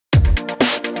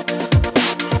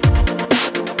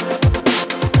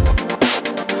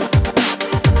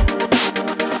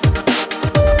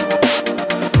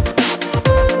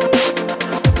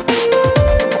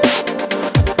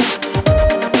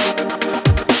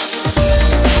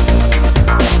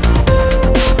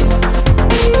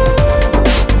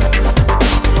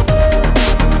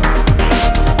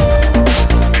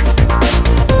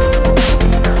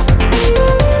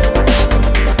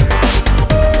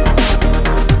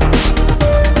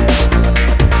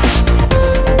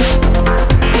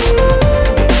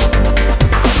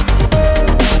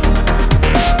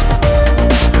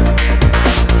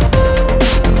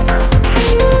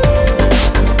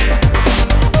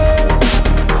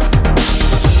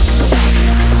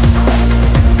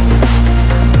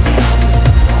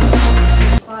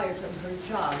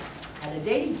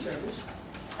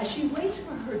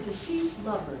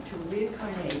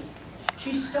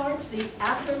the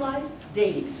Afterlife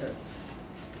Dating Service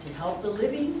to help the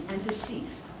living and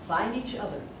deceased find each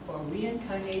other for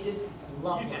reincarnated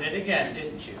love. You did it again,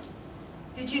 didn't you?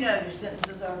 Did you know your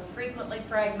sentences are frequently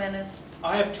fragmented?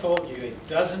 I have told you a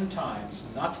dozen times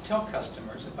not to tell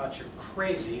customers about your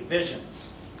crazy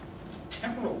visions.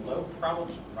 Temporal lobe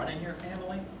problems run in your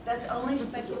family? That's only A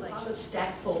speculation. lot of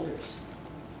stacked folders.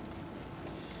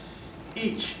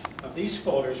 Each of these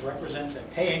folders represents a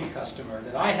paying customer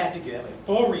that I had to give a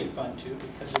full refund to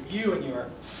because of you and your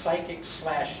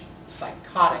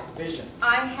psychic/psychotic visions.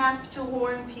 I have to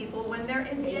warn people when they're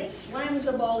in He danger. slams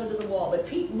the ball into the wall, but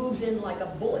Pete moves in like a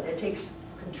bullet and takes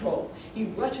control. He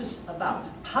rushes about,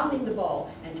 pounding the ball,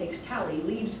 and takes tally,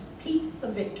 leaves Pete the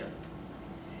victor.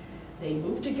 They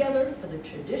move together for the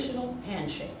traditional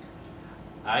handshake.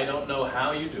 I don't know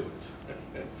how you do it.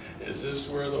 Is this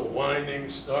where the whining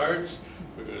starts?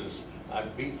 Because I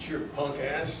beat your punk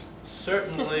ass?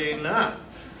 Certainly not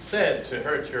said to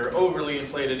hurt your overly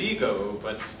inflated ego,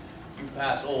 but you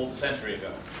passed old a century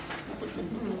ago.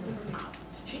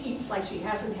 She eats like she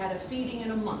hasn't had a feeding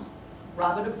in a month.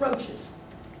 Robert approaches.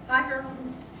 Hi, girl.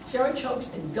 Sarah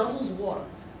chokes and guzzles water,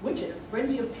 which in a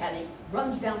frenzy of panic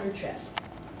runs down her chest.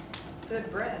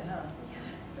 Good bread, huh?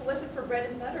 If it wasn't for bread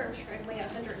and butter, I'm sure I'd weigh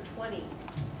 120.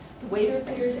 The waiter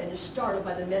appears and is startled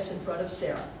by the mess in front of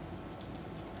Sarah.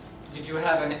 Did you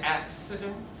have an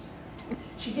accident?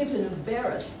 She gives an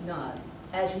embarrassed nod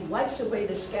as he wipes away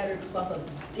the scattered clump of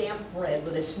damp bread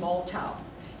with a small towel.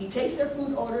 He takes their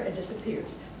food order and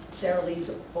disappears. Sarah leans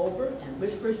over and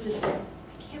whispers to Sarah.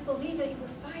 I can't believe that you were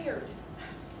fired.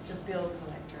 The bill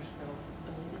collectors will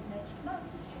believe it next month.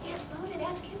 Yes, voted.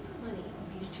 Ask him for money.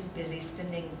 He's too busy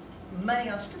spending money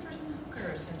on strippers and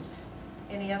hookers and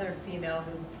any other female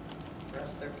who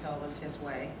thrusts their pelvis his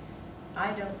way.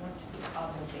 I don't want to be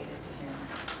obligated to him.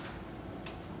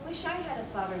 I wish I had a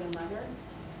father and a mother.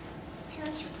 My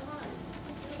parents are gone.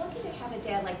 You're lucky to have a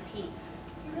dad like Pete.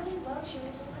 He really loves you and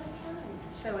it's a lot of fun.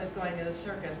 So is going to the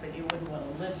circus, but you wouldn't want to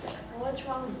live there. Well, what's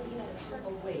wrong with looking at a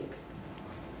circle? Awake.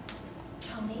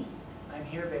 Tony? I'm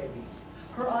here, baby.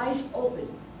 Her eyes open.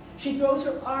 She throws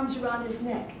her arms around his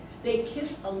neck. They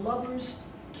kiss a lover's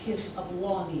kiss of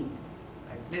longing.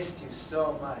 I've missed you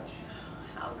so much.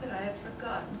 How could I have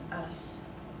forgotten us?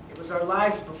 It was our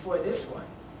lives before this one.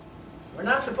 We're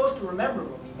not supposed to remember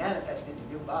when we manifest into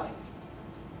new bodies.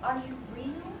 Are you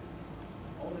real?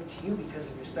 Only to you because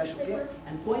of your special gift.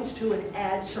 And points to an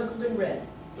ad circled in red.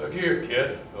 Look here,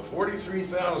 kid. A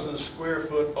 43,000 square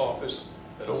foot office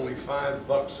at only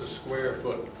 $5 a square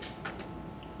foot.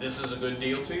 This is a good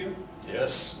deal to you?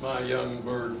 Yes, my young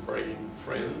bird brain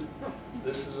friend.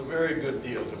 This is a very good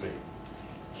deal to me.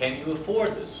 Can you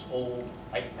afford this, old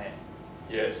white man?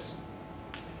 Yes.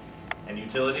 And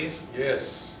utilities?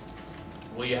 Yes.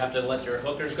 Will you have to let your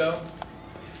hookers go?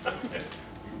 You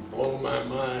blow my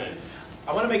mind.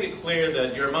 I want to make it clear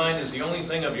that your mind is the only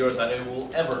thing of yours that it will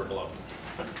ever blow.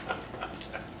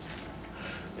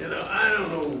 You know, I don't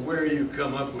know where you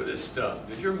come up with this stuff.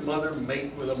 Did your mother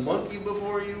mate with a monkey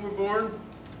before you were born?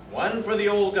 One for the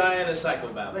old guy and his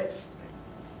psychobabble. List.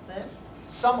 List?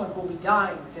 Someone will be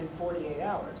dying within 48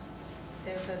 hours.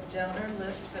 There's a donor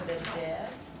list for the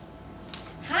dead.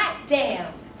 Hot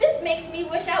damn! This makes me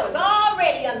wish I was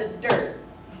already under the dirt.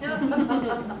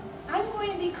 I'm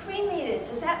going to be cremated.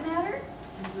 Does that matter?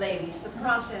 Ladies, the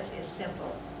process is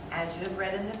simple. As you have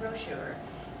read in the brochure,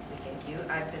 if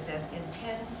I possess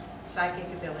intense psychic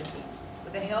abilities.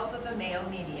 With the help of a male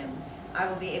medium, I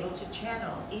will be able to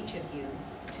channel each of you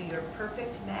to your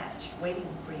perfect match waiting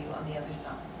for you on the other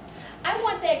side. I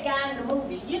want that guy in the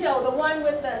movie. You know, the one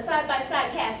with the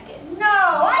side-by-side casket. No,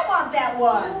 I want that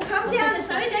one. Oh, calm down. It's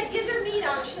not a dead gizzard meat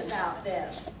Talk about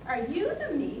this. Are you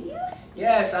the medium?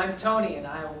 Yes, I'm Tony, and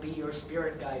I will be your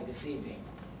spirit guide this evening.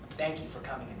 Thank you for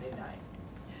coming at midnight.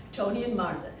 Tony and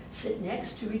Martha sit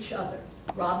next to each other.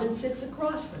 Robin sits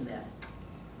across from them.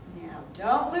 Now,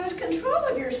 don't lose control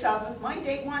of yourself if my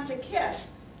date wants a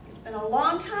kiss. It's been a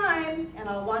long time, and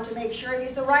I'll want to make sure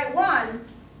he's the right one.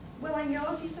 Will I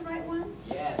know if he's the right one?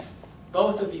 Yes,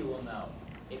 both of you will know.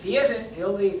 If he isn't,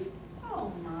 he'll leave.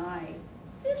 Oh my,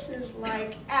 this is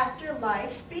like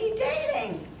afterlife speed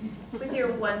dating. With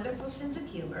your wonderful sense of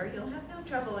humor, you'll have no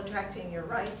trouble attracting your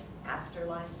right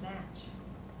afterlife match.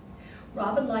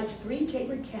 Robin lights 3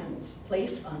 tapered candles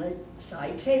placed on a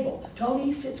side table.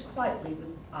 Tony sits quietly with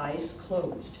eyes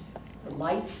closed. The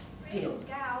lights dim.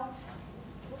 Gal.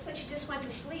 Looks like she just went to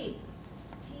sleep.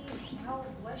 Geez, how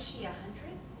old was she, 100?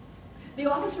 The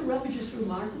officer rummages through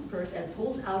Martha's purse and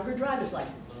pulls out her driver's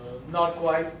license. Not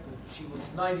quite. She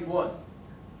was 91.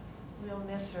 We'll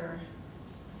miss her.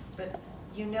 But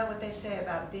you know what they say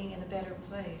about being in a better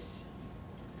place.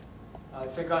 I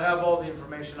think I have all the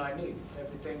information I need.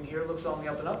 Everything here looks on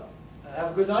the up and up.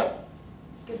 Have a good night.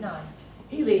 Good night.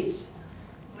 He leaves.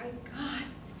 My God,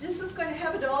 this was going to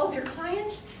happen to all of your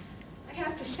clients? I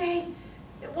have to say,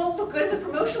 it won't look good in the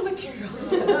promotional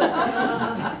materials.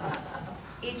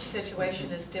 Each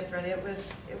situation is different. It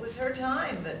was her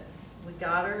time, but we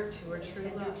got her to her true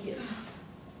Tender love. kiss.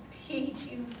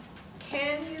 Pete,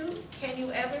 can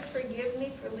you ever forgive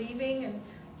me for leaving and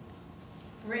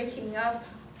breaking up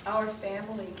our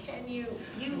family? Can you?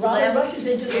 You Robin left rushes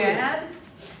into the room. Dad?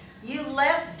 You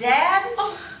left Dad?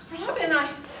 Oh, Robin,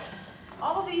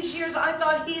 All these years I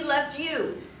thought he left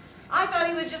you. I thought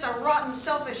he was just a rotten,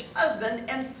 selfish husband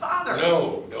and father.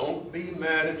 No, don't be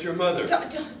mad at your mother. Don't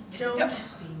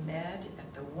be mad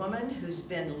at the woman who's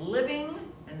been living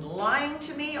and lying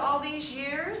to me all these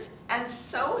years, and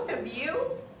so have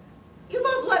you. You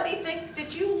both let me think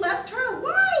that you left her.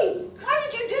 Why? Why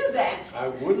did you do that? I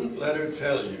wouldn't let her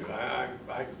tell you.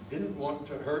 I didn't want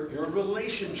to hurt your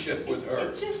relationship with her.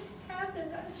 It just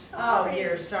happened. I'm Oh, sorry.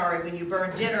 you're sorry when you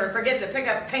burn dinner or forget to pick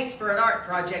up paints for an art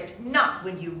project, not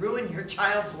when you ruin your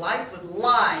child's life with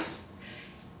lies.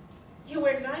 You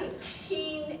were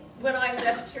 19 when I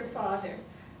left your father.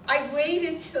 I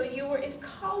waited till you were in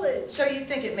college. So you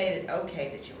think it made it okay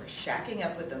that you were shacking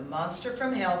up with the monster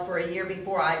from hell for a year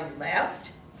before I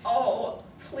left? Oh,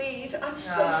 please, I'm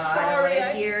so I don't sorry.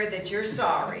 want to hear that you're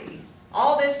sorry.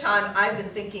 All this time I've been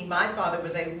thinking my father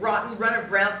was a rotten,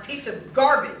 run-around piece of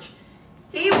garbage.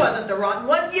 He wasn't the rotten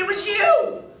one, it was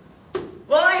you!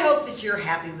 Well, I hope that you're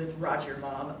happy with Roger,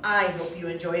 Mom. I hope you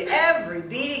enjoyed every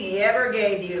beating he ever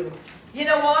gave you. You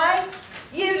know why?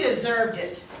 You deserved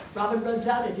it. Robin runs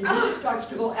out and Denise starts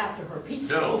to go after her. Pete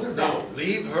pulls her back. No,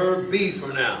 leave her be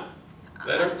for now.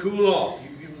 Let her cool off.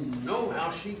 You know how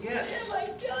she What gets. have I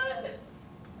done?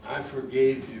 I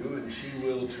forgave you, and she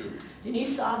will too.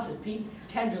 Denise sobs as Pete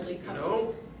tenderly You comforts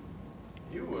know,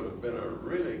 you would have been a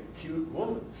really cute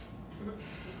woman.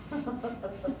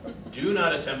 Do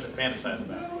not attempt to fantasize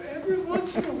about it. Well, every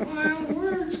once in a while,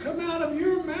 words come out of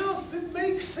your mouth that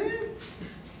make sense.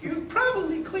 You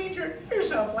probably cleaned your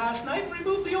ears up last night and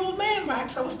removed the old man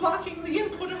wax that was blocking the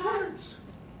input of words.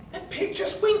 That pig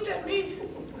just winked at me.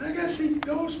 I guess he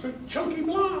goes for chunky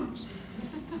blondes.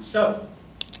 So,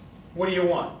 what do you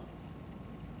want?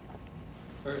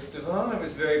 First of all, I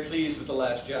was very pleased with the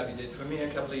last job you did for me a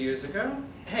couple of years ago.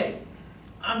 Hey,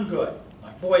 I'm good.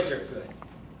 My boys are good.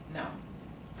 Now,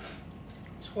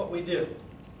 it's what we do.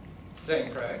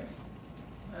 Same price.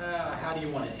 How do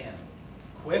you want it handled?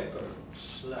 Quick or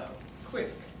slow?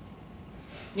 Quick.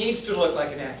 Needs to look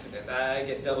like an accident. I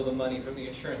get double the money from the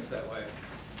insurance that way.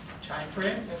 Time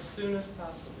frame? As soon as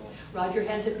possible. Roger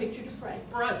hands a picture to Frank.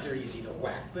 Rods are easy to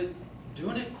whack, but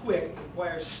doing it quick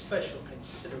requires special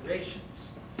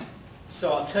considerations.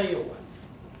 So I'll tell you what.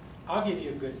 I'll give you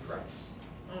a good price.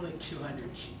 Only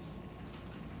 200 G's.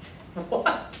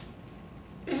 What?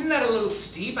 Isn't that a little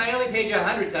steep? I only paid you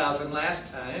 $100,000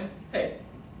 last time. Hey,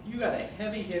 you got a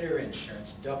heavy hitter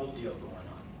insurance double deal going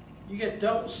on. You get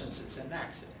double since it's an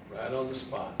accident. Right on the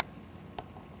spot.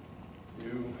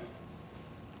 You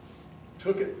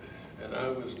took it, and I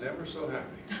was never so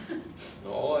happy. And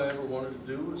all I ever wanted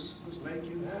to do was make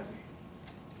you happy.